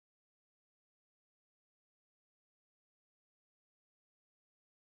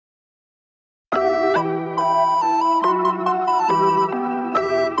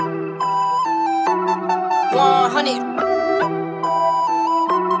on it.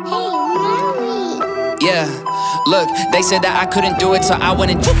 Hey, mommy. Yeah, look, they said that I couldn't do it, so I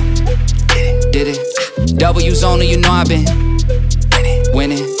went and did it. W's only, you know I've been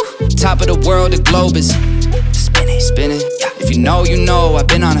winning. Top of the world, the globe is spinning. If you know, I've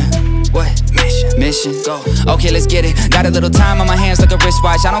been on a mission. Go. Okay, let's get it. Got a little time on my hands like a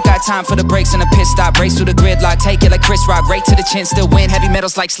wristwatch. I don't got time for the brakes and the pit stop. Race through the gridlock, take it like Chris Rock. Right to the chin, still win. Heavy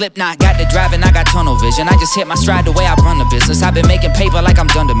metals like Slipknot. Got the driving, I got tunnel vision. I just hit my stride the way I run the business. I've been making paper like I'm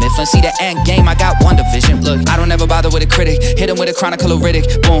Dunder Mifflin. See the end game, I got one division. Look, I don't ever bother with a critic. Hit him with a chronicle of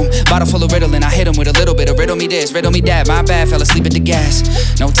Riddick. Boom, bottle full of Ritalin. I hit him with a little bit of riddle me this, riddle me that. My bad, fell asleep at the gas.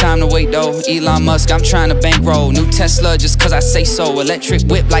 No time to wait though. Elon Musk, I'm trying to bankroll. New Tesla just cause I say so. Electric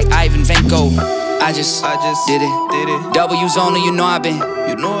whip like Ivan Van Gogh. I just did it. W's only, you know I've been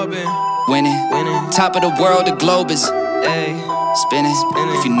winning. Top of the world, the globe is spinning.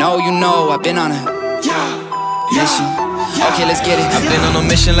 If you know, I've been on a mission. Okay, let's get it. I've been on a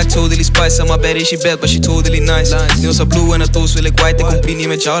mission like totally spice. En mijn baddie, she bad, but she totally nice. Nails are blue en haar toes wil ik white. Ik compie niet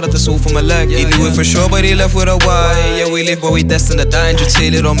met jou, dat is zo voor mijn lijk. He do it for sure, but he left with a why. Yeah, we live, but we destined to die. En je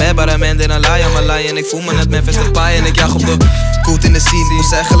zählt om mij, but I'm man, then I lie, I'm a lie. En ik voel me net Memphis de paai. En ik jag op de koot in de scene.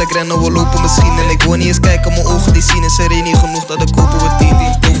 Moest eigenlijk rennen, we lopen misschien. En ik wil niet eens kijken, mijn ogen die zien. En ze reden niet genoeg, dat ik kopen we 10.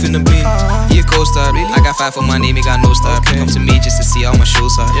 Doof in de bean, hier co-star. I got 5 on my name, I got no star. Come to me just to see how my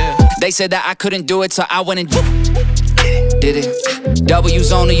shows are. They said that I couldn't do it, so I went and did it.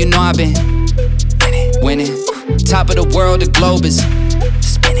 W's only, you know I've been winning. Top of the world, the globe is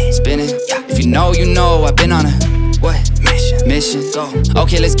spinning. If you know, I've been on a mission. Go.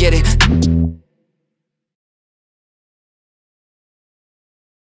 Okay, let's get it.